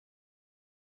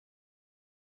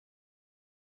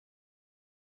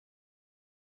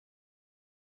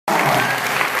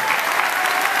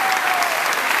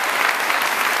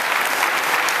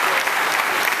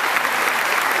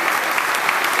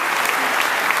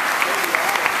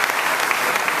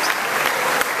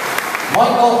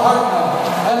Michael Hartman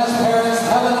and his parents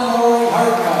Kevin and Lori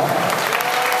Hartman.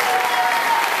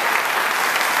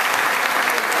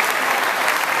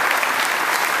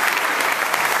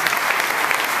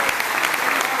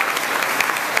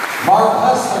 Mark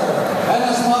Hester and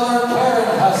his mother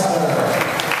Karen Hester.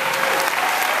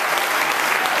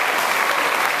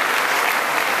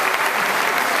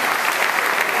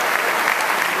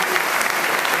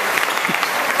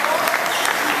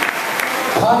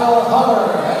 Kyle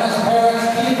Hubbard and his parents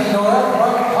Keith and Nora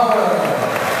Bright Hubbard.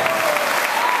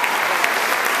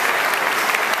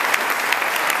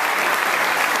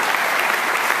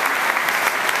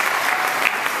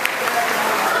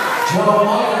 Joe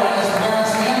Meyer and his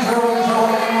parents Andrew and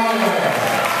Joanne Meyer.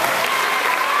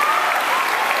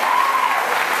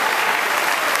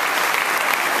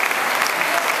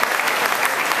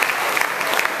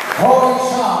 Corey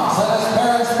Shantz and his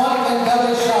parents Mike and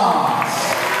Debbie Shantz.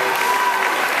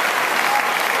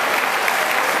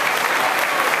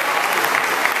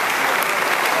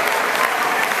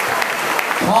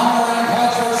 Connor and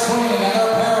Patrick Sweeney and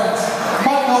their parents,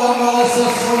 Michael and Melissa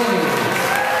Sweeney.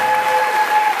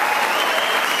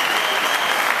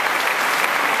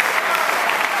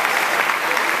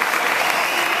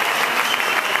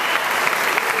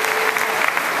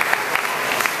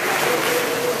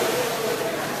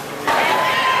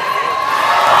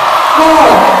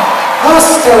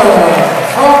 Husker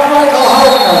from Michael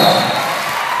Hartman.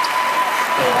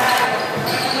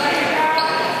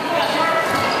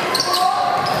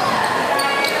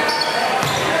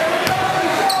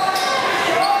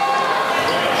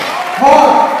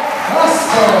 Mark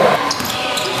Husker.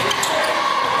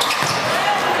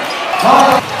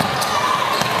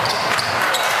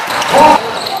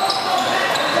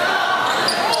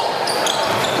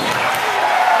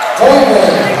 David.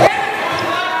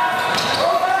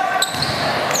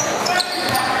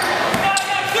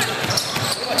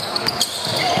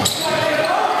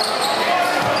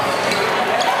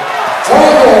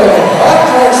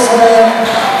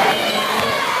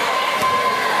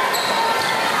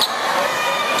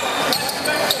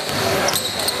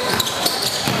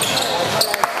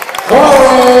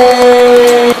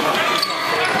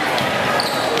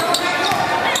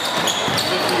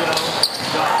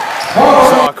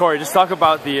 Corey, just talk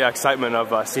about the excitement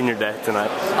of Senior Day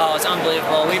tonight. Oh, it's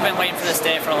unbelievable. We've been waiting for this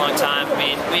day for a long time. I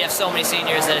mean, we have so many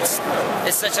seniors that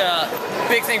it's such a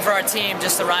big thing for our team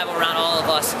just to rival around all of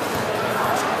us.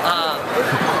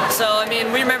 So, I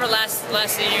mean, we remember last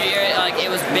senior year, like, it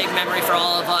was a big memory for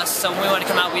all of us. So when we want to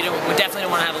come out, we definitely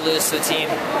don't want to have a lose to a team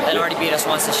that already beat us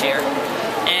once this year.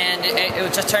 And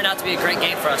it just turned out to be a great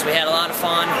game for us. We had a lot of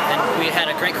fun, and we had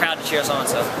a great crowd to cheer us on.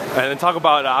 So. And then talk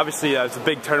about, obviously, it's a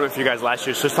big tournament for you guys last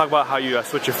year. So just talk about how you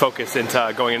switch your focus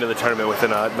into going into the tournament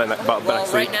within about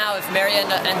next week. Right now, if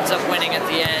Marietta ends up winning at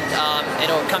the end,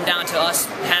 it'll come down to us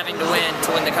having to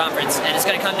win the conference. And it's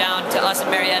going to come down to us and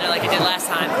Marietta like it did last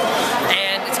time.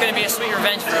 And it's going to be a sweet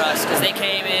revenge for us because they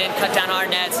came in, cut down our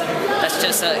nets, and that's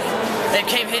just they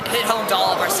came hit home to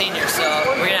all of our seniors. So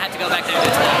we're going to have to go back there and do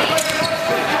that.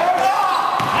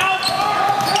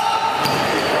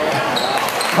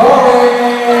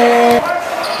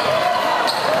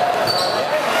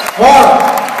 Mark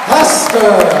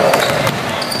Hester.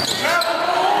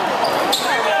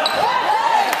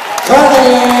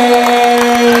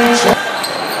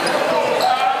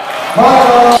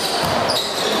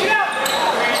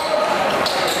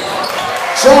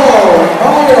 Joe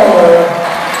Meyer.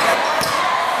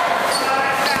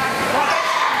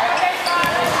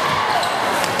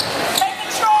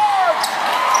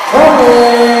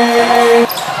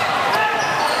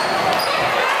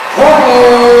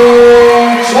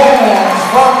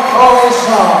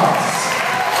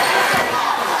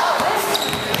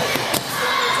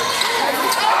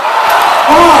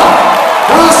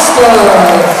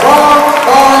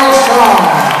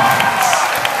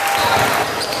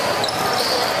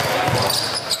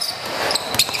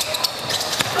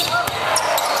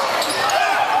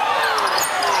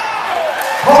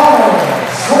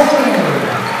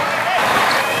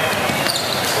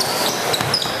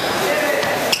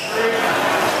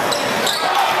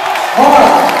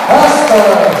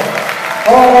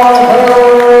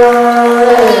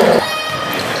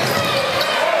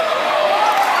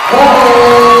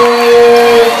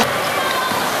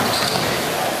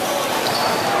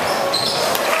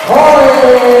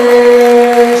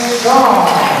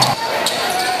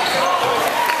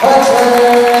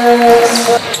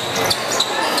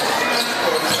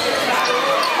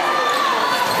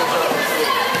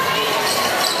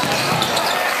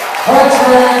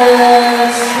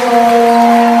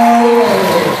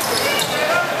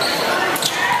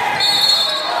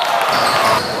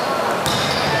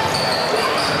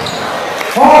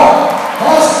 Mark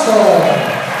Hustle.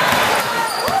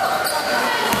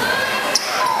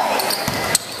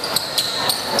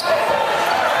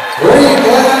 Green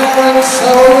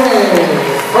Sony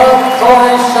from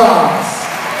Corey Shots.